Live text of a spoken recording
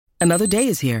Another day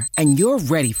is here, and you're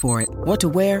ready for it. What to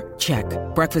wear? Check.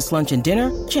 Breakfast, lunch, and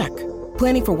dinner? Check.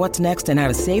 Planning for what's next and how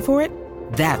to save for it?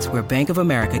 That's where Bank of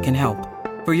America can help.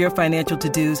 For your financial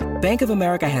to-dos, Bank of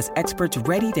America has experts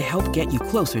ready to help get you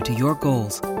closer to your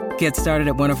goals. Get started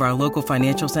at one of our local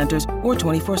financial centers or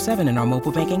 24/7 in our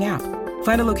mobile banking app.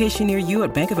 Find a location near you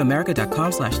at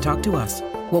bankofamerica.com/talktous.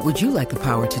 What would you like the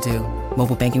power to do?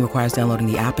 Mobile banking requires downloading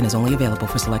the app and is only available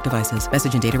for select devices.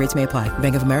 Message and data rates may apply.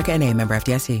 Bank of America N.A., member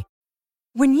FDIC.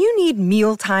 When you need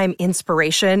mealtime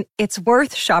inspiration, it's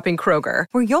worth shopping Kroger,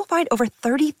 where you'll find over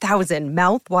 30,000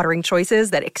 mouth-watering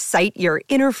choices that excite your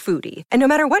inner foodie. And no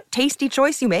matter what tasty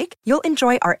choice you make, you'll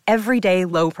enjoy our everyday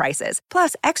low prices,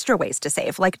 plus extra ways to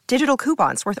save, like digital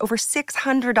coupons worth over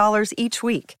 $600 each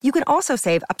week. You can also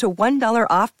save up to $1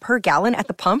 off per gallon at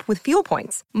the pump with fuel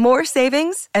points. More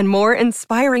savings and more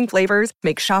inspiring flavors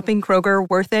make shopping Kroger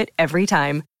worth it every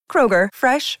time. Kroger,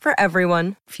 fresh for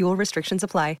everyone. Fuel restrictions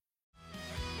apply.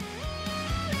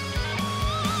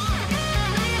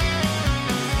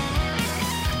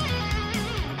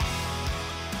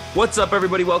 What's up,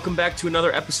 everybody? Welcome back to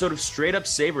another episode of Straight Up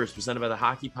Sabres, presented by the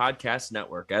Hockey Podcast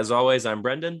Network. As always, I'm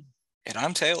Brendan. And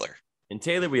I'm Taylor. And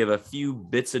Taylor, we have a few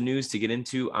bits of news to get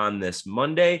into on this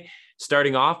Monday,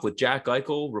 starting off with Jack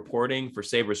Eichel reporting for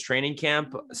Sabres training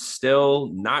camp, still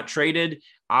not traded,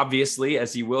 obviously,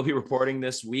 as he will be reporting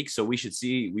this week. So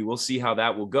we will see how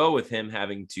that will go with him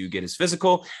having to get his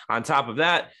physical. On top of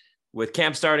that, with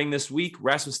camp starting this week,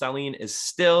 Rasmus Dahlin is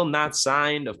still not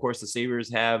signed. Of course, the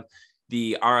Sabres have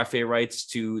the RFA rights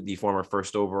to the former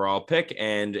first overall pick,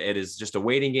 and it is just a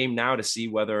waiting game now to see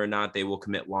whether or not they will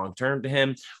commit long-term to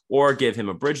him or give him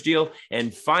a bridge deal.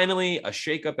 And finally, a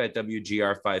shakeup at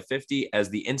WGR 550 as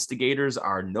the instigators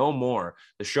are no more.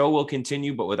 The show will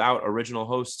continue, but without original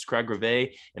hosts Craig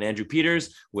Rivet and Andrew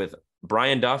Peters, with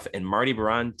Brian Duff and Marty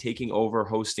Baron taking over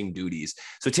hosting duties.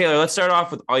 So Taylor, let's start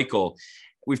off with Eichel.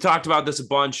 We've talked about this a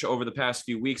bunch over the past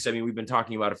few weeks. I mean, we've been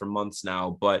talking about it for months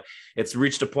now, but it's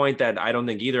reached a point that I don't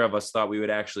think either of us thought we would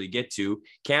actually get to.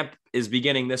 Camp is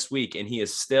beginning this week, and he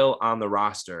is still on the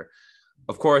roster.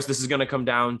 Of course, this is going to come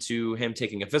down to him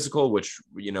taking a physical, which,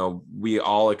 you know, we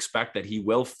all expect that he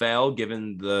will fail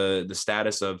given the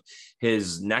status of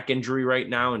his neck injury right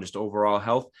now and just overall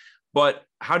health. But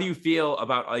how do you feel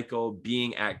about Eichel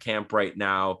being at camp right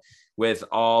now with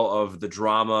all of the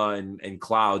drama and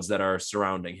clouds that are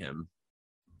surrounding him?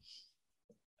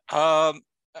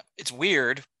 It's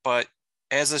weird, but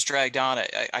as this dragged on,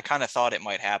 I kind of thought it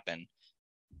might happen.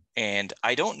 And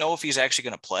I don't know if he's actually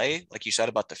going to play, like you said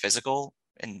about the physical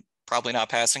and probably not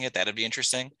passing it. That'd be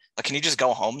interesting. Like, can he just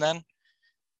go home then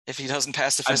if he doesn't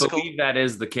pass the physical? I believe that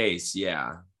is the case,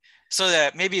 yeah. So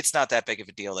that maybe it's not that big of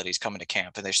a deal that he's coming to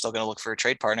camp and they're still going to look for a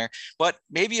trade partner. But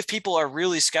maybe if people are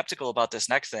really skeptical about this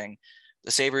next thing,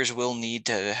 the Sabres will need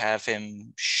to have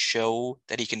him show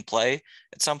that he can play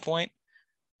at some point.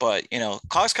 But, you know,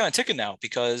 clock's kind of ticking now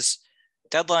because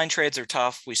deadline trades are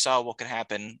tough. We saw what can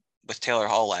happen with Taylor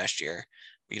Hall last year.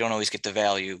 You don't always get the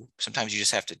value. Sometimes you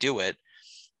just have to do it.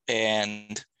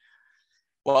 And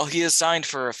while he is signed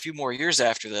for a few more years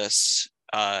after this,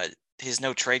 his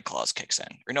no trade clause kicks in,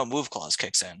 or no move clause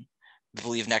kicks in, I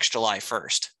believe next July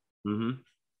 1st. Mm-hmm.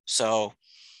 So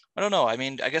I don't know. I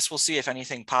mean, I guess we'll see if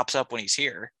anything pops up when he's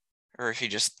here or if he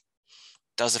just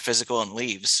does a physical and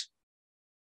leaves.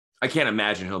 I can't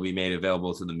imagine he'll be made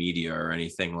available to the media or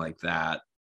anything like that.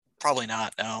 Probably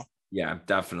not, no. Yeah,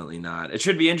 definitely not. It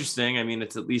should be interesting. I mean,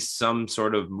 it's at least some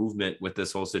sort of movement with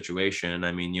this whole situation.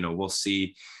 I mean, you know, we'll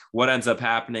see what ends up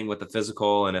happening with the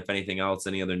physical and if anything else,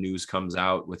 any other news comes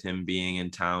out with him being in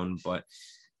town. But at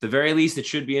the very least, it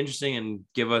should be interesting and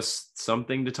give us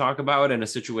something to talk about in a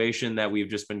situation that we've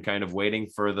just been kind of waiting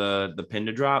for the pin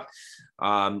to drop.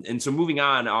 And so moving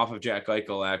on off of Jack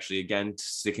Eichel, actually, again,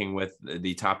 sticking with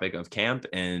the topic of camp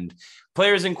and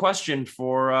players in question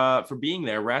for being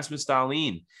there, Rasmus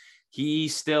Dahlin. He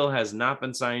still has not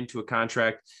been signed to a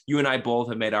contract. You and I both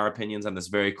have made our opinions on this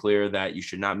very clear that you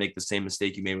should not make the same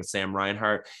mistake you made with Sam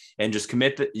Reinhart and just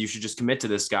you should just commit to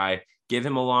this guy, give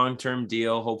him a long-term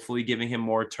deal. Hopefully giving him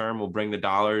more term will bring the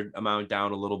dollar amount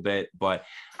down a little bit. But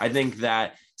I think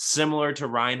that similar to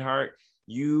Reinhart,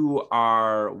 you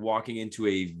are walking into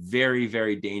a very,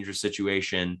 very dangerous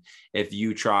situation if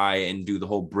you try and do the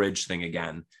whole bridge thing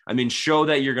again. I mean, show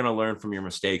that you're going to learn from your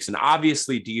mistakes. And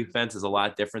obviously defense is a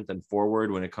lot different than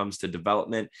forward when it comes to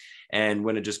development and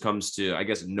when it just comes to, I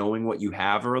guess, knowing what you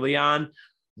have early on.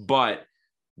 But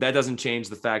that doesn't change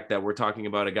the fact that we're talking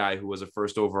about a guy who was a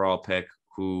first overall pick,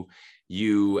 who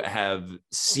you have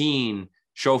seen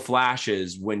show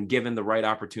flashes when given the right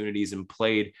opportunities and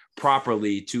played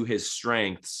properly to his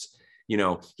strengths,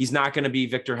 he's not going to be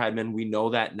Victor Hedman. We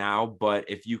know that now, but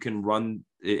if you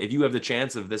have the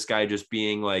chance of this guy just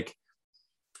being like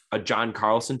a John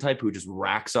Carlson type who just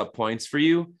racks up points for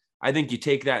you, I think you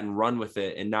take that and run with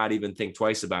it and not even think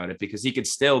twice about it, because he could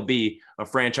still be a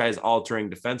franchise altering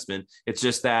defenseman. It's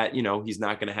just that, he's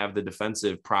not going to have the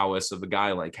defensive prowess of a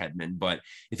guy like Hedman. But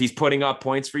if he's putting up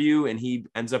points for you and he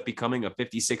ends up becoming a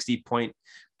 50, 60 point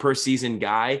per season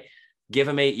guy, give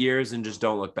him 8 years and just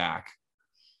don't look back.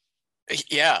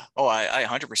 Yeah. Oh, I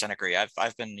 100% agree.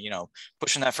 I've been,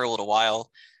 pushing that for a little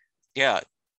while. Yeah.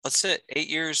 Let's sit 8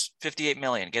 years, 58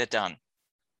 million, get it done.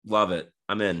 Love it.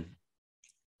 I'm in.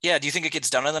 Yeah. Do you think it gets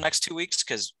done in the next 2 weeks?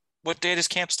 Because what day does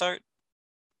camp start?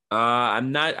 I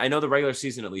know the regular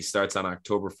season at least starts on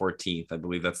October 14th. I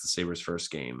believe that's the Sabres'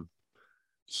 first game.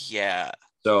 Yeah.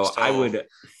 So I would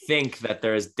think that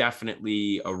there is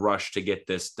definitely a rush to get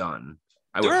this done.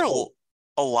 There are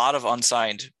a lot of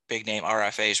unsigned big name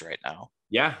RFAs right now.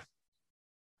 Yeah.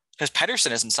 Because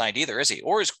Pettersson isn't signed either, is he?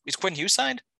 Or is Quinn Hughes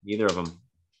signed? Neither of them.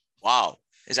 Wow.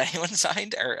 Is anyone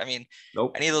signed? Or,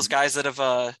 nope. Any of those guys that have,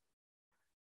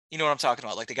 you know what I'm talking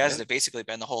about? Like the guys that have basically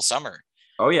been the whole summer.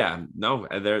 Oh yeah. No,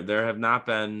 there have not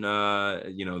been,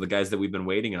 the guys that we've been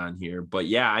waiting on here, but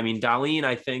yeah, Dahlin,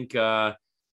 I think,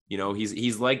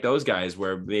 he's like those guys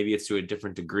where maybe it's to a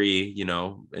different degree,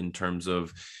 in terms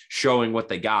of showing what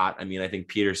they got. I think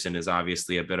Peterson is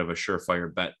obviously a bit of a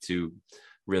surefire bet to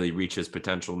really reach his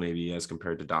potential, maybe as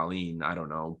compared to Dahlin. I don't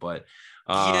know, but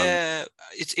yeah,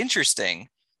 it's interesting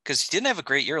because he didn't have a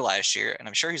great year last year, and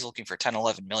I'm sure he's looking for 10,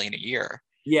 11 million a year.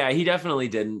 Yeah, he definitely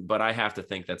didn't, but I have to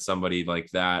think that somebody like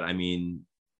that,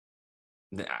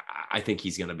 I think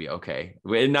he's going to be okay.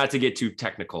 Not to get too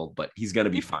technical, but he's going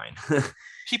to be fine.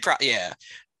 Yeah.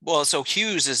 Well, so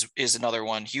Hughes is another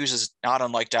one. Hughes is not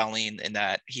unlike Dahlin in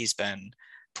that he's been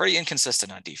pretty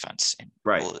inconsistent on defense. And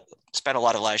right. Spent a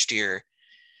lot of last year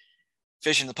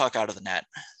fishing the puck out of the net.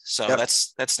 So yep.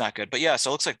 That's not good. But yeah,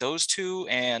 so it looks like those two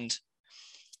and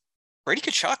Brady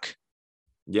Tkachuk.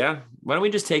 Yeah. Why don't we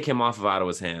just take him off of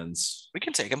Ottawa's hands? We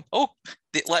can take him. Oh,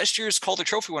 last year's Calder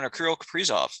Trophy winner, Kirill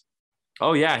Kaprizov.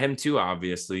 Oh, yeah, him too,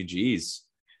 obviously. Jeez.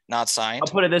 Not signed.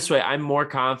 I'll put it this way. I'm more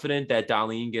confident that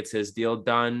Dahlin gets his deal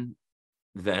done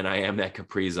than I am that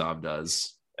Kaprizov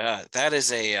does. That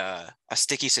is a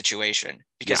sticky situation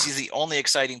because he's the only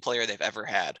exciting player they've ever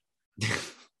had.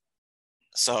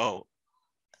 So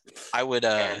I would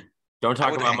don't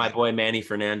talk about my boy Manny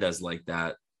Fernandez like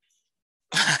that.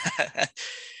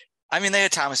 They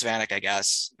had Thomas Vanek, I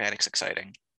guess. Vanek's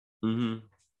exciting. Mm-hmm.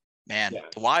 Man,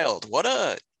 the Wild. What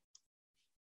a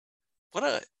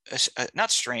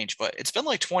not strange, but it's been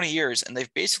like 20 years and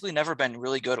they've basically never been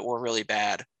really good or really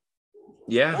bad.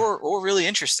 Yeah. Or really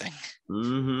interesting.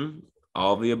 Mm-hmm.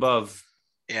 All the above.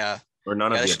 Yeah. Or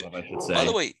none of the above, I should say. By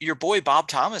the way, your boy Bob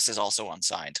Thomas is also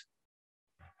unsigned.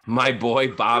 My boy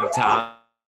Bob Thomas.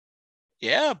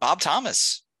 Yeah, Bob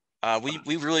Thomas.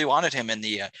 We really wanted him in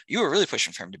the you were really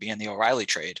pushing for him to be in the O'Reilly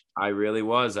trade. I really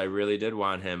was. I really did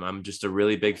want him. I'm just a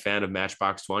really big fan of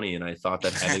Matchbox 20, and I thought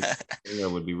that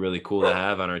having would be really cool to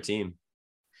have on our team.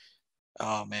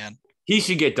 Oh man. He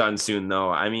should get done soon though.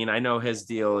 I know his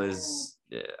deal is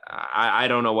I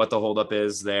don't know what the holdup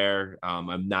is there.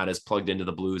 I'm not as plugged into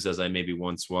the Blues as I maybe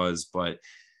once was, but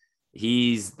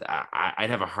I'd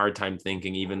have a hard time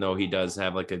thinking, even though he does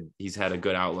have he's had a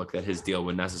good outlook, that his deal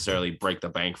would necessarily break the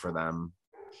bank for them.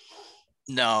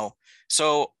 No.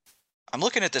 So I'm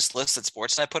looking at this list that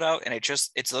Sportsnet put out, and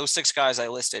it's those 6 guys I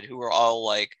listed who are all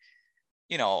like,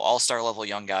 all-star level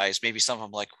young guys. Maybe some of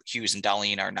them like Hughes and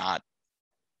Dahlin are not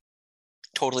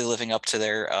totally living up to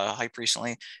their hype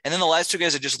recently. And then the last 2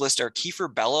 guys I just listed are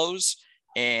Kiefer Bellows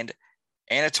and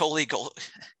Anatoly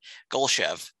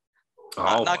Golshev.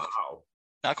 Wow.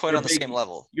 Not quite on the same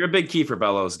level. You're a big Kiefer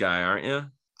Bellows guy, aren't you?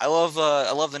 I love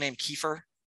the name Kiefer.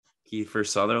 Kiefer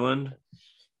Sutherland.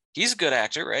 He's a good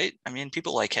actor, right?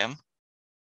 People like him.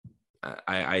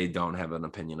 I don't have an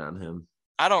opinion on him.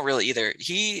 I don't really either.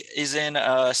 He is in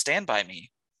Stand By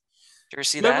Me. Did you ever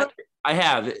see that? I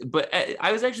have, but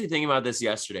I was actually thinking about this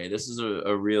yesterday. This is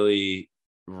a really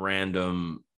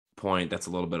random point that's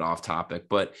a little bit off topic,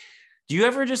 but do you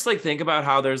ever just think about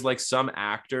how there's some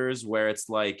actors where it's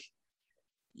their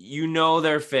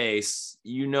face,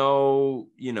 the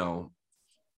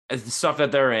stuff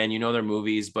that they're in, their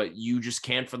movies, but you just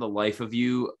can't for the life of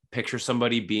you picture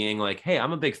somebody being like, hey,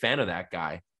 I'm a big fan of that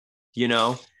guy.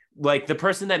 The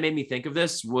person that made me think of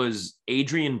this was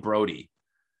Adrian Brody.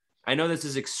 I know this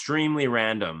is extremely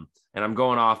random and I'm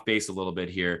going off base a little bit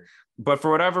here, but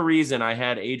for whatever reason, I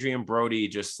had Adrian Brody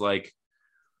just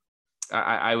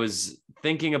I was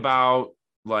thinking about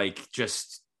I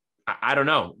I don't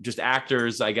know, just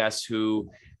actors, I guess, who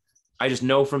I just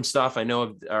know from stuff I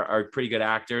know are pretty good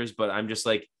actors, but I'm just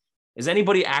like, is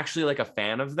anybody actually like a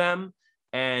fan of them?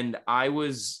 And I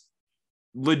was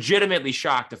legitimately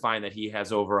shocked to find that he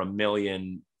has over 1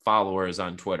 million followers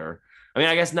on Twitter. I mean,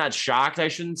 I guess not shocked, I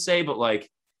shouldn't say, but like,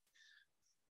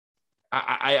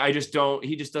 I just don't,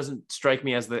 he just doesn't strike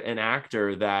me as an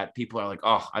actor that people are like,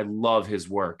 oh, I love his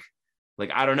work.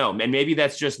 Like, I don't know. And maybe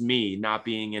that's just me not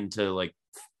being into like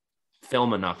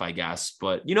film enough, I guess.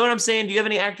 But you know what I'm saying? Do you have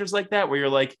any actors like that where you're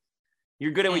like,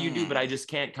 you're good at what you do, but I just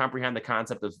can't comprehend the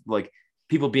concept of like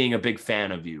people being a big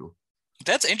fan of you?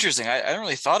 That's interesting. I hadn't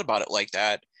really thought about it like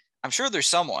that. I'm sure there's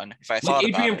someone, if I thought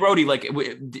like Adrian Brody, like,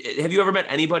 have you ever met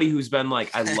anybody who's been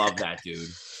like, I love that dude?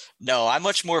 No, I'm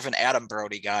much more of an Adam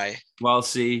Brody guy. Well,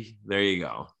 see, there you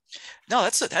go. No,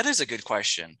 that is a good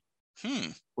question.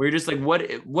 Where you're just like,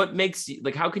 what makes you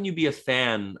like, how can you be a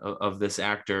fan of this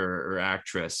actor or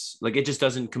actress? Like, it just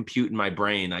doesn't compute in my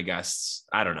brain, I guess.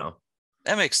 I don't know.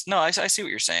 I see what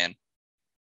you're saying.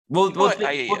 We'll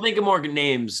think of more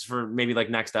names for maybe like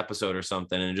next episode or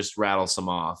something and just rattle some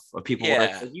off of people.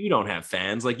 Yeah. Like, you don't have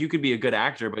fans. Like, you could be a good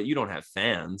actor, but you don't have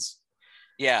fans.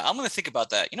 Yeah, I'm going to think about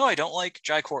that. You know, I don't like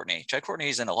Jai Courtney. Jai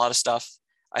Courtney's in a lot of stuff.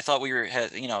 I thought we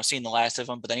had seen the last of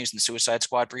him, but then he was in the Suicide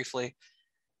Squad briefly.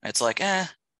 And it's like,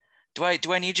 do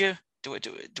I need you?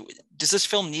 Does this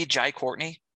film need Jai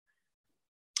Courtney?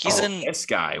 He's in this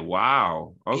guy.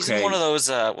 Wow. Okay. He's in one of those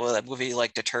that movie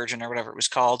like Detergent or whatever it was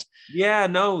called. Yeah,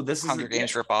 no, this Hunger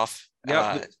Games ripoff.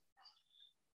 Yep.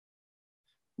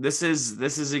 This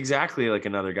is exactly like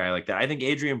another guy like that. I think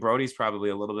Adrian Brody's probably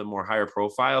a little bit more higher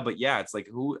profile, but yeah, it's like,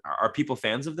 who are people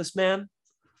fans of this man?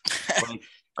 Like,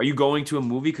 are you going to a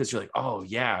movie because you're like, oh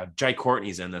yeah, Jai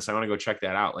Courtney's in this, I want to go check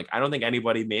that out? Like, I don't think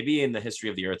anybody maybe in the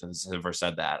history of the earth has ever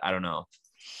said that. I don't know.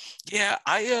 Yeah,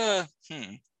 I'm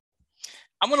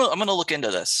gonna look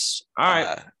into this. All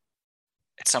right.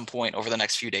 At some point over the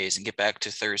next few days and get back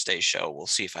to Thursday's show. We'll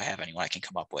see if I have anyone I can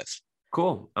come up with.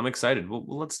 Cool. I'm excited.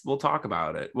 We'll talk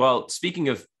about it. Well, speaking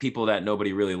of people that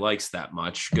nobody really likes that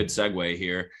much, good segue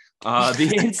here.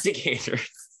 The Instigators.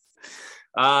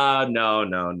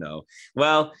 No.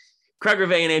 Well, Craig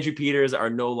Rivet and Andrew Peters are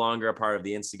no longer a part of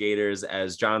the Instigators,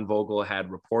 as John Vogel had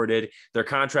reported. Their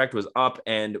contract was up,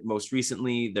 and most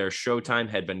recently, their showtime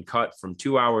had been cut from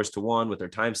 2 hours to 1, with their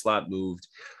time slot moved.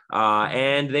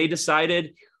 And they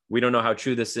decided, we don't know how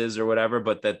true this is or whatever,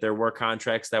 but that there were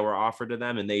contracts that were offered to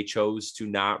them, and they chose to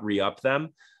not re-up them.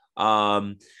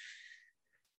 I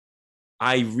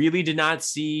really did not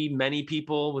see many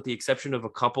people, with the exception of a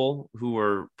couple, who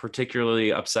were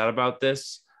particularly upset about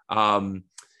this.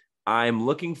 I'm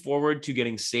looking forward to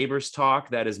getting Sabres talk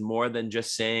that is more than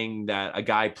just saying that a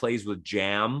guy plays with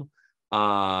jam,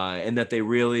 and that they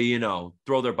really,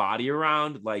 throw their body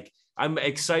around. Like, I'm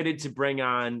excited to bring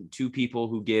on two people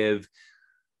who give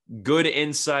good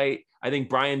insight. I think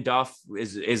Brian Duff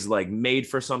is like made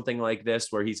for something like this,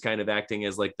 where he's kind of acting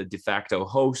as like the de facto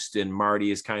host, and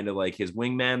Marty is kind of like his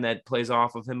wingman that plays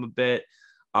off of him a bit.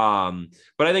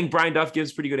 But I think Brian Duff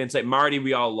gives pretty good insight. Marty,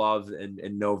 we all love and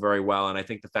know very well. And I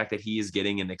think the fact that he is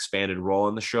getting an expanded role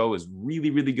in the show is really,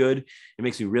 really good. It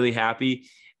makes me really happy.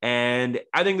 And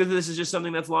I think that this is just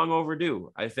something that's long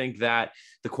overdue. I think that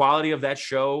the quality of that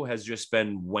show has just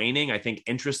been waning. I think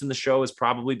interest in the show has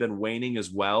probably been waning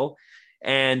as well.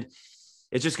 And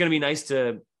it's just going to be nice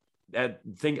to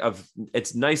think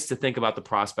about the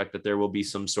prospect that there will be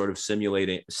some sort of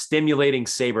stimulating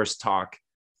Sabres talk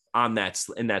in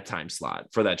that time slot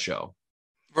for that show.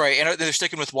 Right. And they're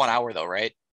sticking with 1 hour though,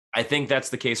 right? I think that's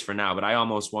the case for now, but I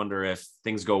almost wonder if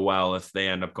things go well, if they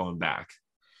end up going back.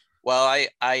 Well,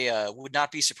 I would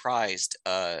not be surprised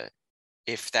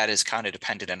if that is kind of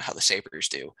dependent on how the Sabres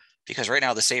do, because right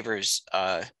now the Sabres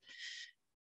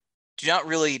do not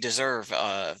really deserve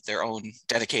their own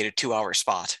dedicated 2 hour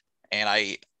spot. And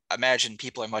I imagine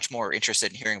people are much more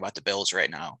interested in hearing about the Bills right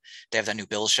now. They have that new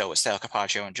Bills show with Sal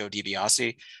Capaccio and Joe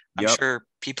DiBiase. I'm sure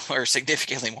people are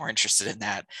significantly more interested in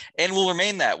that, and will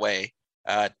remain that way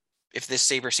if this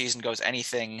Sabre season goes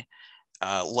anything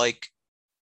like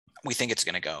we think it's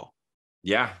going to go.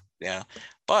 Yeah.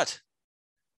 But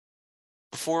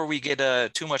before we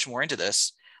get too much more into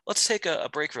this, let's take a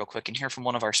break real quick and hear from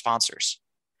one of our sponsors.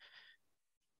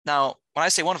 Now, when I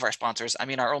say one of our sponsors, I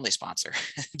mean our only sponsor.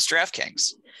 It's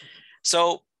DraftKings.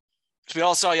 So, as we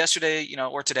all saw yesterday,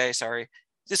 or today,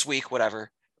 this week,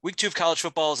 whatever. Week 2 of college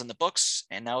football is in the books,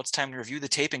 and now it's time to review the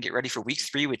tape and get ready for Week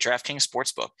 3 with DraftKings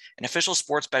Sportsbook, an official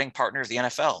sports betting partner of the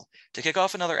NFL. To kick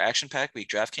off another action-packed week,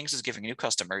 DraftKings is giving new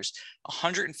customers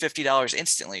 $150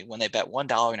 instantly when they bet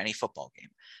 $1 in any football game.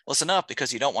 Listen up,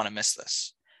 because you don't want to miss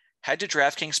this. Head to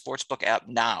DraftKings Sportsbook app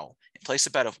now and place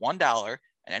a bet of $1 on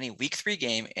any Week 3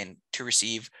 game and to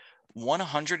receive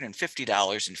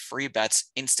 $150 in free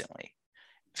bets instantly.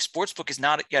 If Sportsbook is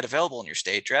not yet available in your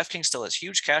state, DraftKings still has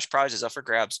huge cash prizes up for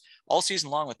grabs all season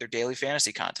long with their daily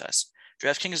fantasy contests.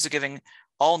 DraftKings is giving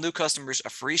all new customers a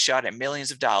free shot at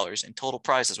millions of dollars in total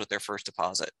prizes with their first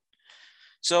deposit.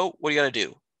 So what do you got to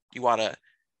do? You want to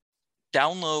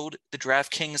download the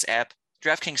DraftKings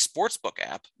Sportsbook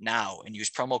app now and use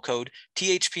promo code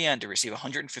THPN to receive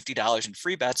 $150 in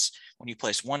free bets when you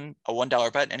place a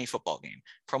 $1 bet in any football game.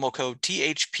 Promo code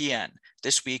THPN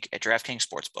this week at DraftKings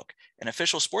Sportsbook, an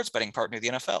official sports betting partner of the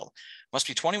NFL. Must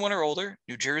be 21 or older,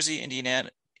 New Jersey, Indiana,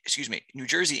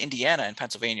 and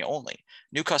Pennsylvania only.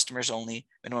 New customers only.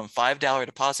 Minimum $5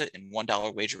 deposit and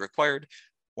 $1 wager required.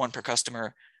 One per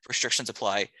customer. Restrictions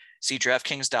apply. See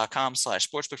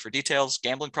DraftKings.com/sportsbook for details.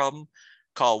 Gambling problem?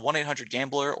 Call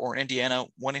 1-800-GAMBLER or in Indiana,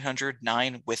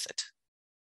 1-800-9-WITH-IT.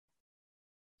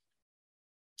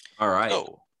 All right.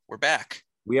 So we're back.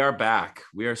 We are back.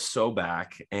 We are so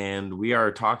back. And we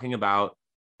are talking about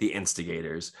the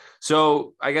instigators.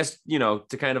 So I guess,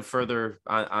 to kind of further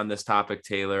on this topic,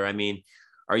 Taylor, I mean,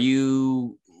 are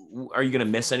you going to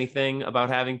miss anything about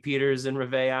having Peters and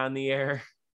Reve on the air?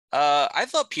 I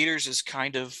thought Peters is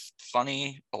kind of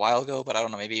funny a while ago, but I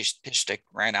don't know, maybe his stick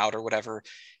ran out or whatever.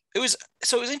 It was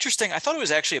interesting. I thought it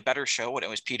was actually a better show when it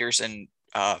was Peters and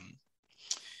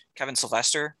Kevin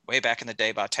Sylvester way back in the day,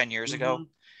 about 10 years ago.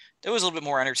 It was a little bit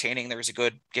more entertaining. There was a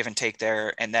good give and take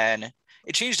there. And then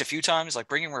it changed a few times, like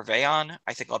bringing Reve on.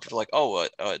 I think a lot of people are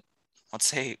like, let's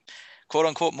say, quote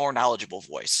unquote, more knowledgeable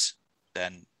voice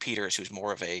than Peters, who's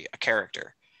more of a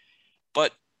character.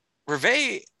 But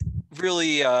Reve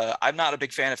really, I'm not a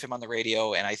big fan of him on the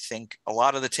radio. And I think a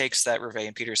lot of the takes that Reve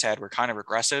and Peters had were kind of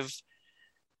regressive.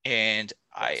 And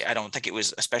I don't think it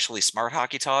was especially smart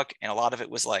hockey talk. And a lot of it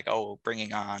was like,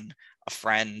 bringing on a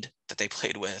friend that they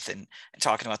played with and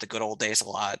talking about the good old days a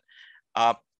lot.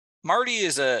 Marty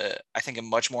is I think a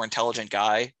much more intelligent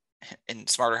guy and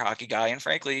smarter hockey guy. And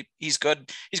frankly, he's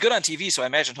good. He's good on TV. So I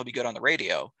imagine he'll be good on the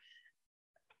radio.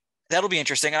 That'll be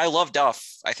interesting. I love Duff.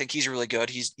 I think he's really good.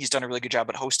 He's done a really good job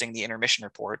at hosting the intermission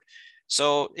report.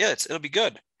 So yeah, it'll be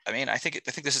good. I mean, I think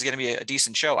this is going to be a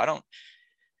decent show. I don't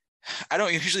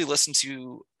usually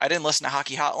I didn't listen to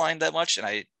Hockey Hotline that much. And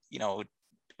I,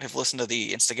 have listened to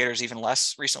the Instigators even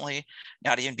less recently,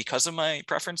 not even because of my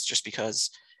preference, just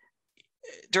because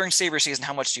during Sabre season,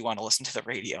 how much do you want to listen to the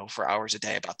radio for hours a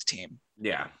day about the team?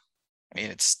 Yeah. I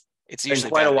mean, it's usually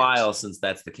quite a while since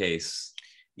that's the case.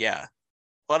 Yeah.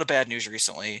 A lot of bad news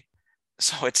recently.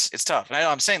 So it's tough. And I know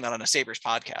I'm saying that on a Sabres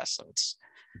podcast. So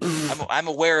I'm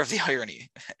aware of the irony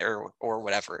or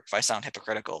whatever, if I sound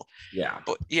hypocritical. Yeah.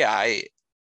 But yeah,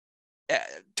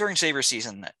 during Sabres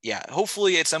season, yeah,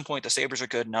 hopefully at some point the Sabres are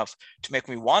good enough to make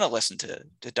me want to listen to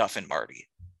Duff and Marty.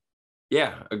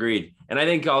 Yeah, agreed. And I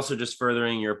think also just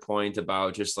furthering your point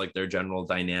about just like their general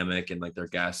dynamic and like their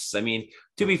guests. I mean,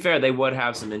 to be fair, they would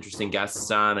have some interesting guests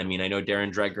on. I mean, I know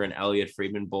Darren Dreger and Elliot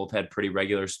Friedman both had pretty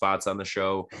regular spots on the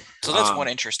show. So that's one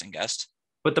interesting guest.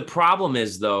 But the problem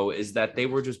is that they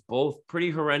were just both pretty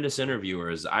horrendous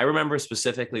interviewers. I remember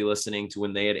specifically listening to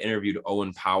when they had interviewed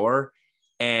Owen Power,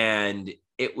 and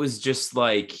it was just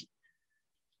like,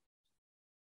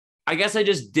 I guess I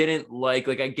just didn't like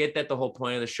I get that the whole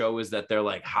point of the show is that they're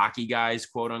like hockey guys,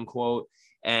 quote unquote,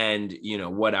 and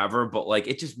whatever, but like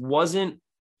it just wasn't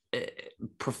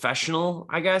professional,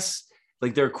 I guess.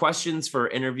 Like their questions for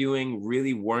interviewing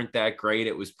really weren't that great.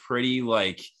 It was pretty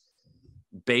like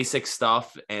basic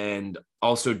stuff, and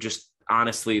also just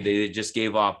honestly they just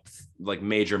gave off like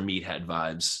major meathead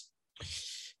vibes.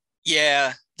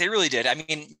 Yeah, they really did. I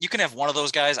mean, you can have one of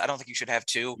those guys. I don't think you should have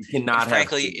two. You cannot have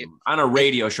two. On a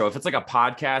radio show. If it's like a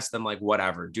podcast, then like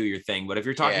whatever, do your thing. But if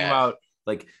you're talking about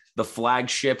like the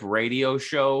flagship radio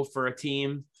show for a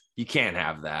team, you can't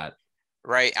have that.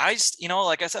 Right. I just,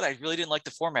 like I said, I really didn't like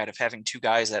the format of having two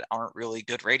guys that aren't really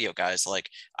good radio guys.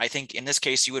 Like, I think in this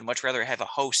case, you would much rather have a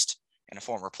host and a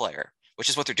former player, which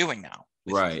is what they're doing now.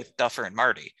 With Duffer and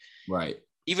Marty. Right.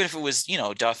 Even if it was,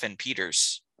 Duff and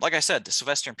Peters. Like I said, the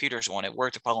Sylvester and Peters one, it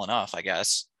worked well enough, I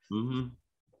guess. Mm-hmm.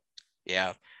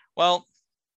 Yeah. Well,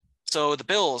 so the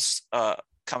Bills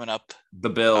coming up.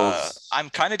 The Bills. I'm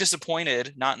kind of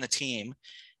disappointed not in the team.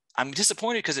 I'm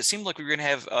disappointed because it seemed like we were going to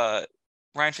have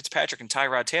Ryan Fitzpatrick and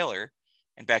Tyrod Taylor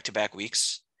in back-to-back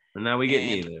weeks. And now we get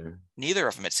neither. Neither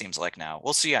of them, it seems like now.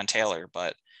 We'll see on Taylor,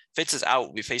 but Fitz is out.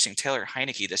 We'll be facing Taylor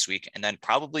Heineke this week, and then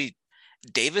probably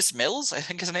Davis Mills, I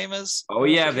think his name is. Oh,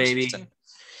 yeah, baby.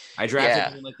 I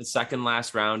drafted him in like the second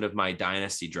last round of my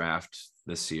dynasty draft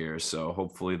this year, so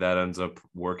hopefully that ends up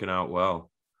working out well.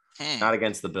 Not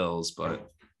against the Bills,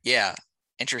 but yeah,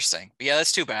 interesting. But yeah,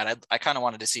 that's too bad. I kind of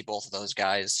wanted to see both of those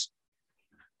guys.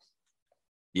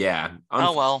 Yeah.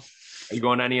 Oh, well. Are you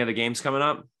going to any of the games coming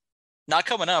up? Not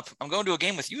coming up. I'm going to a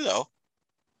game with you, though.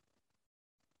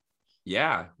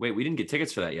 Yeah. Wait, we didn't get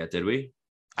tickets for that yet, did we?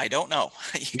 I don't know,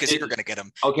 because you were going to get them.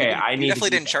 Okay, you definitely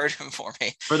didn't charge them for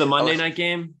me. For the Monday night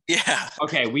game? Yeah.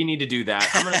 Okay, we need to do that.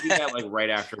 I'm going to do that like right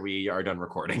after we are done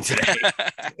recording today.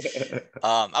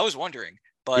 I was wondering,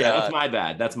 but yeah,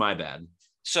 that's my bad.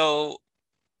 So,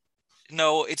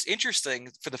 no, it's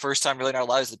interesting. For the first time really in our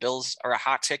lives, the Bills are a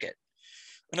hot ticket.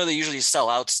 I know they usually sell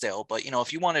out still, but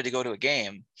if you wanted to go to a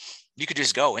game, you could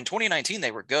just go. In 2019,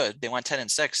 they were good. They went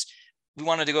 10-6. We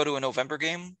wanted to go to a November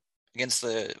game against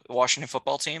the Washington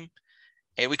football team,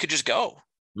 and we could just go.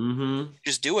 Mm-hmm.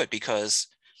 Just do it, because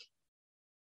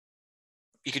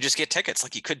you could just get tickets.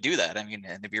 Like, you could do that. I mean,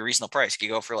 and it'd be a reasonable price. You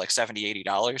could go for like $70,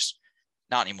 $80.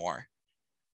 Not anymore.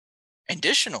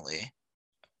 Additionally,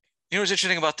 what's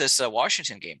interesting about this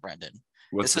Washington game, Brendan?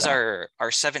 This is our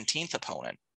 17th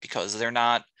opponent, because they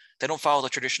don't follow the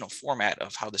traditional format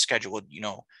of how the schedule would,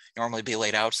 normally be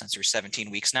laid out, since there's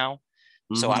 17 weeks now.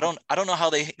 So I don't know how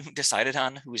they decided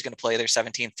on who's going to play their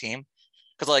 17th team.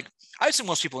 Because I assume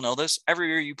most people know this. Every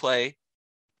year you play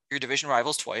your division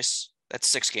rivals twice. That's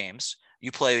 6 games.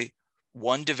 You play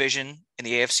one division in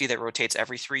the AFC that rotates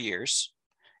every 3 years.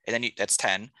 And then that's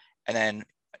 10. And then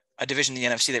a division in the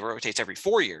NFC that rotates every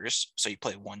 4 years. So you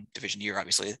play one division a year,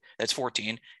 obviously. That's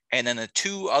 14. And then the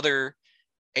 2 other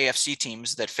AFC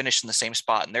teams that finish in the same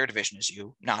spot in their division as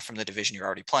you, not from the division you're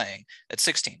already playing. That's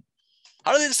 16.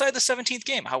 How do they decide the 17th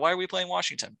game? Why are we playing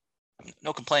Washington?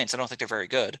 No complaints. I don't think they're very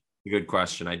good. Good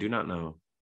question. I do not know.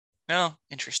 No,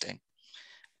 interesting.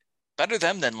 Better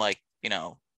them than well,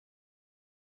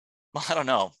 I don't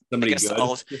know. Somebody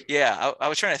good? Yeah, I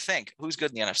was trying to think. Who's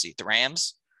good in the NFC? The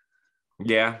Rams?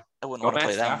 Yeah. I wouldn't want to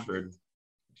play them. Stafford.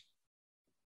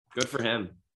 Good for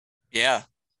him. Yeah.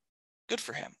 Good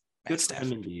for him. Good for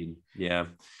him indeed. Yeah.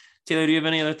 Taylor, do you have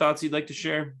any other thoughts you'd like to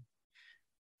share?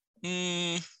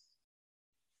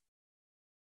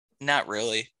 Not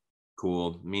really.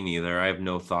 Cool. Me neither. I have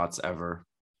no thoughts ever.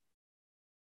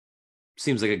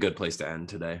 Seems like a good place to end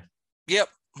today. Yep.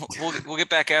 We'll get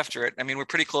back after it. I mean, we're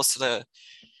pretty close to the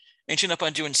inching up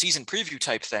on doing season preview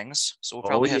type things. So we'll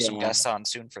probably have some guests on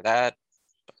soon for that.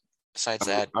 But besides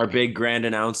that, our big grand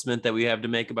announcement that we have to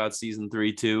make about season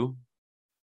 3 too.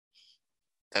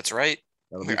 That's right.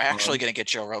 We're actually going to get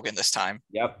Joe Rogan this time.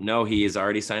 Yep. No, he has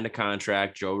already signed a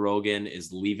contract. Joe Rogan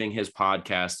is leaving his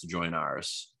podcast to join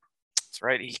ours. That's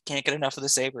right. He can't get enough of the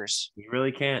Sabres. He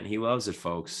really can't. He loves it,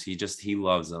 folks. He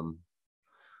loves them.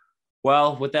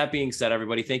 Well, with that being said,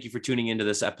 everybody, thank you for tuning into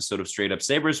this episode of Straight Up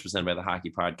Sabres, presented by the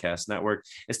Hockey Podcast Network.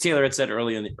 As Taylor had said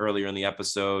earlier in the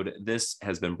episode, this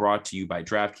has been brought to you by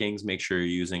DraftKings. Make sure you're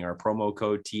using our promo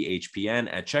code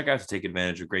THPN at checkout to take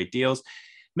advantage of great deals.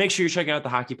 Make sure you're checking out the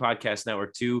Hockey Podcast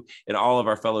Network too, and all of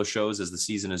our fellow shows as the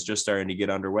season is just starting to get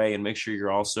underway. And make sure you're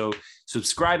also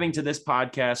subscribing to this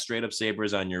podcast, Straight Up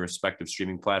Sabres, on your respective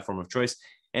streaming platform of choice,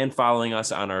 and following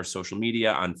us on our social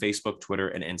media on Facebook, Twitter,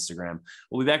 and Instagram.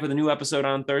 We'll be back with a new episode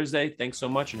on Thursday. Thanks so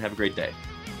much and have a great day.